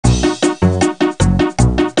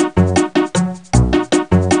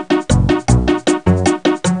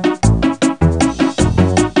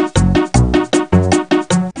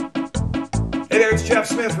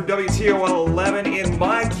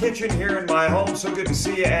kitchen here in my home. So good to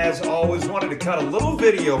see you as always. Wanted to cut a little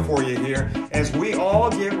video for you here as we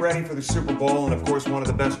all get ready for the Super Bowl. And of course, one of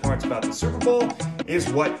the best parts about the Super Bowl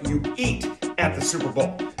is what you eat at the Super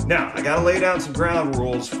Bowl. Now, I gotta lay down some ground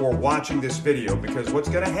rules for watching this video, because what's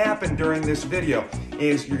gonna happen during this video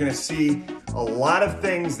is you're gonna see a lot of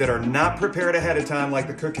things that are not prepared ahead of time like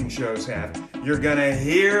the cooking shows have. You're gonna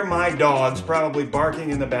hear my dogs probably barking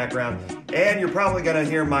in the background, and you're probably gonna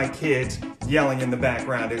hear my kids yelling in the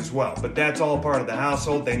background as well. But that's all part of the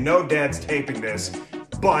household. They know Dad's taping this,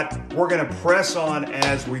 but we're gonna press on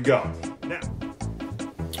as we go. Now,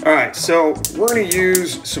 all right, so we're gonna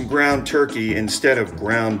use some ground turkey instead of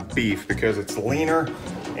ground beef because it's leaner,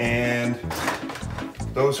 and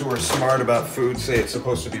those who are smart about food say it's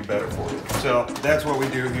supposed to be better for you. So that's what we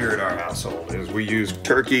do here at our household, is we use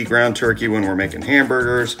turkey, ground turkey, when we're making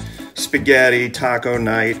hamburgers, spaghetti, taco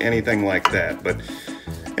night, anything like that.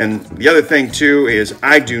 And the other thing too is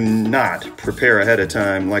I do not prepare ahead of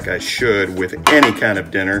time like I should with any kind of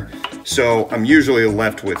dinner. So I'm usually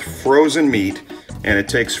left with frozen meat, and it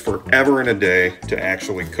takes forever and a day to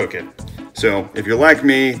actually cook it. So if you're like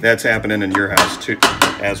me, that's happening in your house too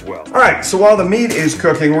as well. All right, so while the meat is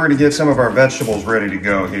cooking, we're gonna get some of our vegetables ready to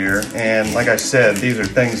go here. And like I said, these are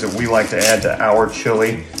things that we like to add to our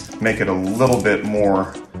chili, make it a little bit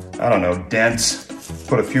more, I don't know, dense,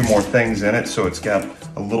 put a few more things in it so it's got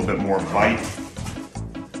a little bit more bite.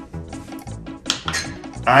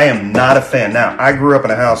 I am not a fan. Now, I grew up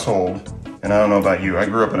in a household, and I don't know about you, I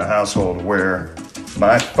grew up in a household where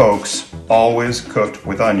my folks always cooked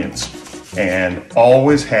with onions and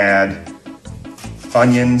always had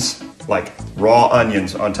onions, like raw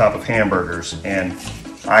onions on top of hamburgers, and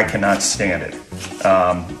I cannot stand it.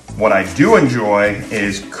 What I do enjoy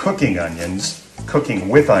is cooking onions, cooking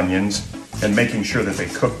with onions, and making sure that they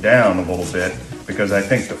cook down a little bit, because I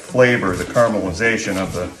think the flavor, the caramelization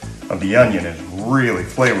of the onion is really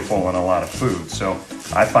flavorful in a lot of food. So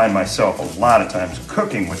I find myself a lot of times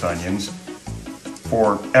cooking with onions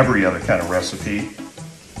for every other kind of recipe,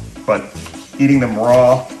 but eating them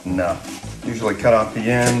raw, no. Usually cut off the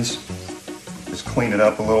ends, just clean it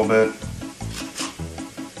up a little bit.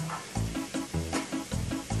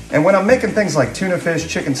 And when I'm making things like tuna fish,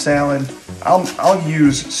 chicken salad, I'll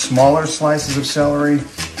use smaller slices of celery,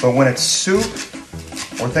 but when it's soup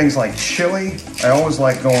or things like chili, I always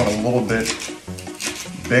like going a little bit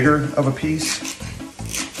bigger of a piece.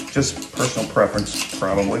 Just personal preference,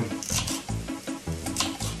 probably. Just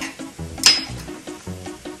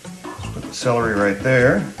put the celery right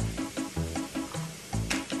there.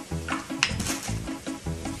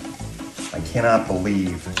 I cannot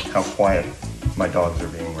believe how quiet my dogs are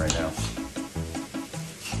being right now.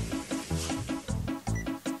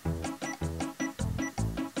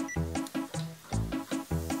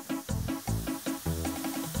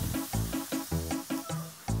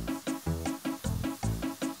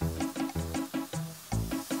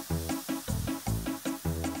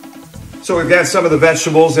 So we've got some of the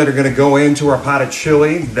vegetables that are going to go into our pot of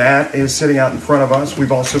chili. That is sitting out in front of us.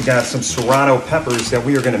 We've also got some serrano peppers that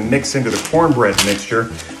we are going to mix into the cornbread mixture.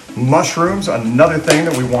 Mushrooms, another thing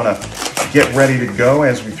that we want to get ready to go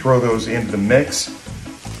as we throw those into the mix.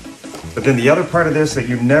 But then the other part of this that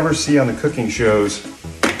you never see on the cooking shows.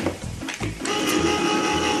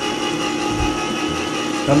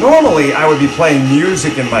 Now normally I would be playing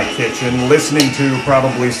music in my kitchen, listening to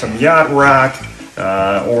probably some yacht rock,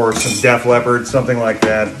 or some Def Leppard, something like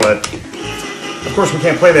that. But of course we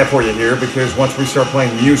can't play that for you here, because once we start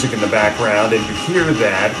playing music in the background and you hear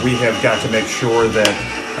that, we have got to make sure that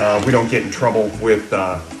we don't get in trouble with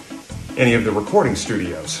any of the recording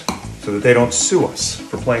studios, so that they don't sue us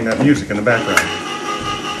for playing that music in the background.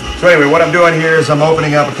 So anyway, what I'm doing here is I'm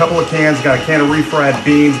opening up a couple of cans. Got a can of refried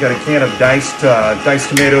beans, got a can of diced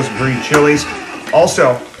tomatoes, green chilies.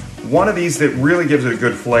 Also, one of these that really gives it a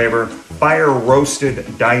good flavor, fire roasted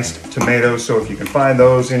diced tomatoes. So if you can find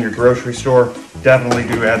those in your grocery store, definitely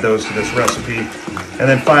do add those to this recipe. And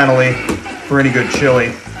then finally, for any good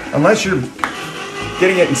chili, unless you're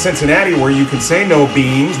getting it in Cincinnati where you can say no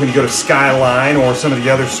beans when you go to Skyline or some of the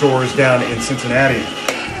other stores down in Cincinnati,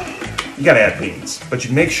 you gotta add beans, but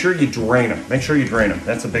you make sure you drain them. Make sure you drain them.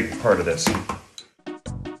 That's a big part of this.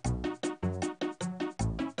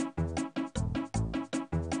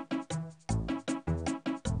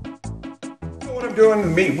 What I'm doing, the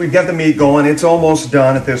meat, we've got the meat going. It's almost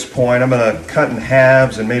done at this point. I'm gonna cut in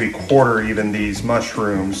halves and maybe quarter even these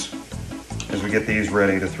mushrooms as we get these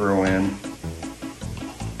ready to throw in.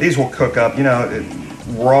 These will cook up, you know,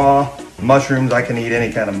 raw mushrooms. I can eat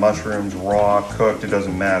any kind of mushrooms, raw, cooked, it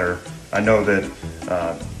doesn't matter. I know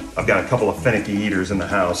that I've got a couple of finicky eaters in the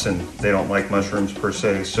house and they don't like mushrooms per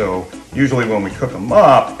se, so usually when we cook them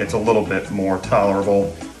up, it's a little bit more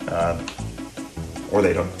tolerable, or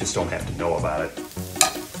they just don't have to know about it.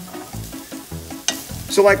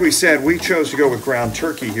 So like we said, we chose to go with ground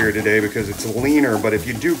turkey here today because it's leaner, but if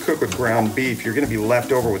you do cook with ground beef, you're gonna be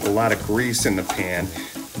left over with a lot of grease in the pan.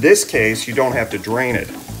 This case, you don't have to drain it.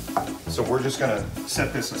 So we're just gonna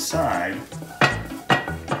set this aside.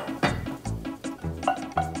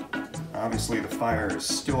 Obviously the fire is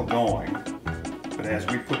still going, but as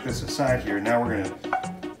we put this aside here, now we're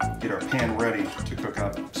gonna get our pan ready to cook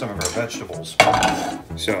up some of our vegetables.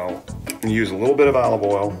 So I'm gonna use a little bit of olive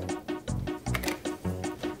oil.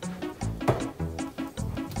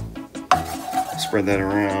 Spread that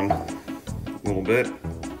around a little bit.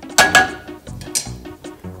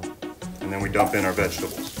 And then we dump in our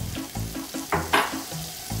vegetables.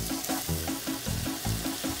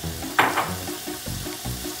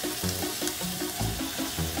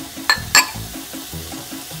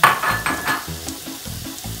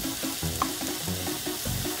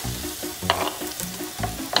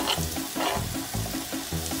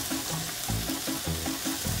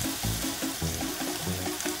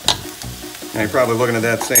 Now you're probably looking at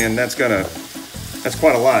that saying, that's quite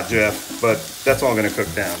a lot, Jeff, but that's all gonna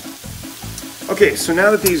cook down. Okay, so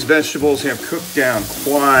now that these vegetables have cooked down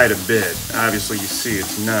quite a bit, obviously you see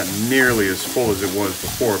it's not nearly as full as it was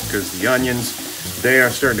before because the onions, they are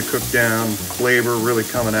starting to cook down, flavor really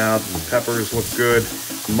coming out, the peppers look good,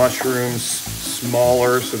 mushrooms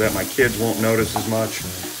smaller so that my kids won't notice as much.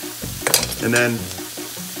 And then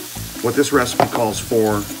what this recipe calls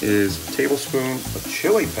for is a tablespoon of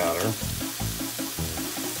chili powder.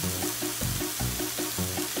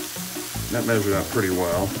 That measured out pretty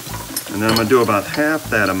well. And then I'm gonna do about half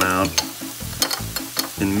that amount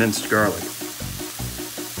in minced garlic.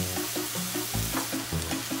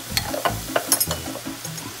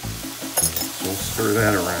 So we'll stir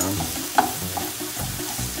that around.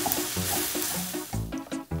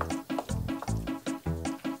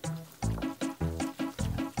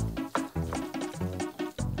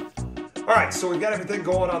 All right, so we've got everything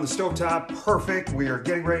going on the stovetop, perfect. We are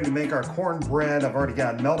getting ready to make our cornbread. I've already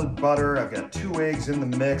got melted butter. I've got 2 eggs in the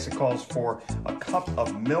mix. It calls for a cup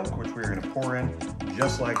of milk, which we're gonna pour in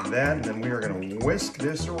just like that. And then we are gonna whisk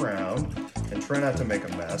this around and try not to make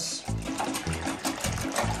a mess.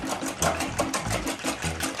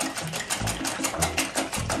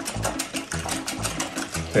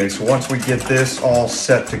 Okay, so once we get this all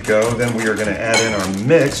set to go, then we are gonna add in our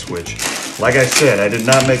mix, which, like I said, I did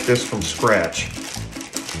not make this from scratch.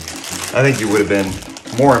 I think you would have been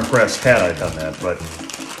more impressed had I done that, but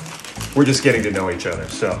we're just getting to know each other,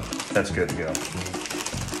 so that's good to go.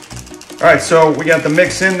 All right, so we got the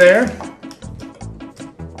mix in there.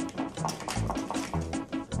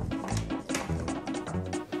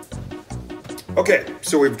 Okay,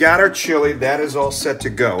 so we've got our chili, that is all set to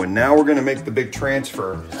go, and now we're gonna make the big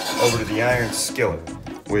transfer over to the iron skillet,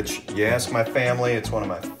 which, you ask my family, it's one of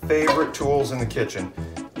my favorite tools in the kitchen,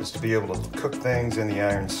 is to be able to cook things in the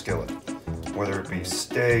iron skillet, whether it be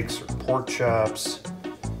steaks or pork chops.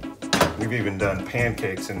 We've even done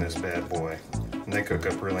pancakes in this bad boy, and they cook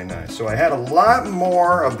up really nice. So I had a lot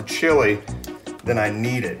more of the chili than I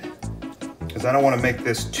needed, because I don't want to make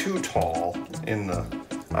this too tall in the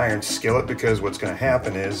iron skillet, because what's going to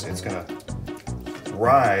happen is it's going to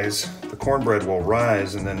rise, the cornbread will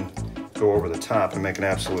rise and then go over the top and make an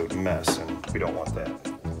absolute mess, and we don't want that.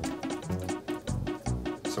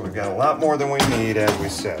 So we've got a lot more than we need, as we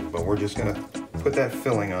said, but we're just going to put that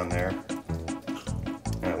filling on there.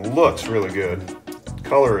 And it looks really good.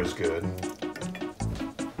 Color is good.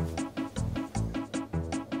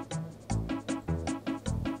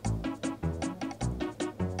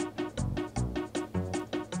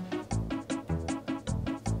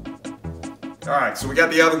 All right, so we got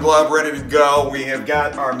the oven glove ready to go. We have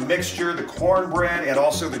got our mixture, the cornbread, and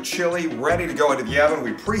also the chili ready to go into the oven.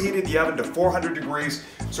 We preheated the oven to 400 degrees,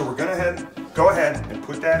 so we're gonna go ahead and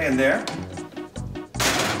put that in there.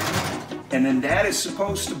 And then that is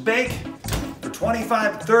supposed to bake for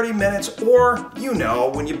 25 to 30 minutes, or, you know,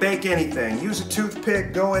 when you bake anything, use a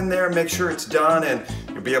toothpick, go in there, make sure it's done, and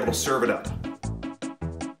you'll be able to serve it up.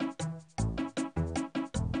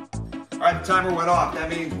 All right, the timer went off.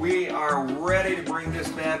 That means we are ready to bring this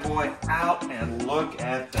bad boy out, and look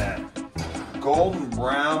at that. Golden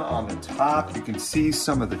brown on the top. You can see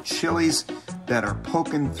some of the chilies that are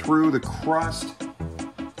poking through the crust.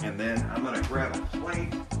 And then I'm gonna grab a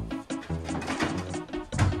plate.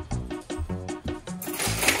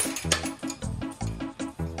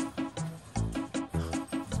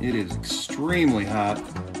 It is extremely hot,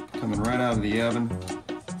 coming right out of the oven.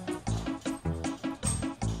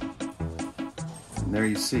 And there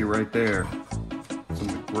you see right there, some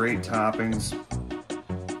of the great toppings.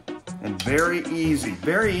 And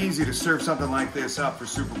very easy to serve something like this up for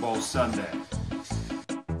Super Bowl Sunday.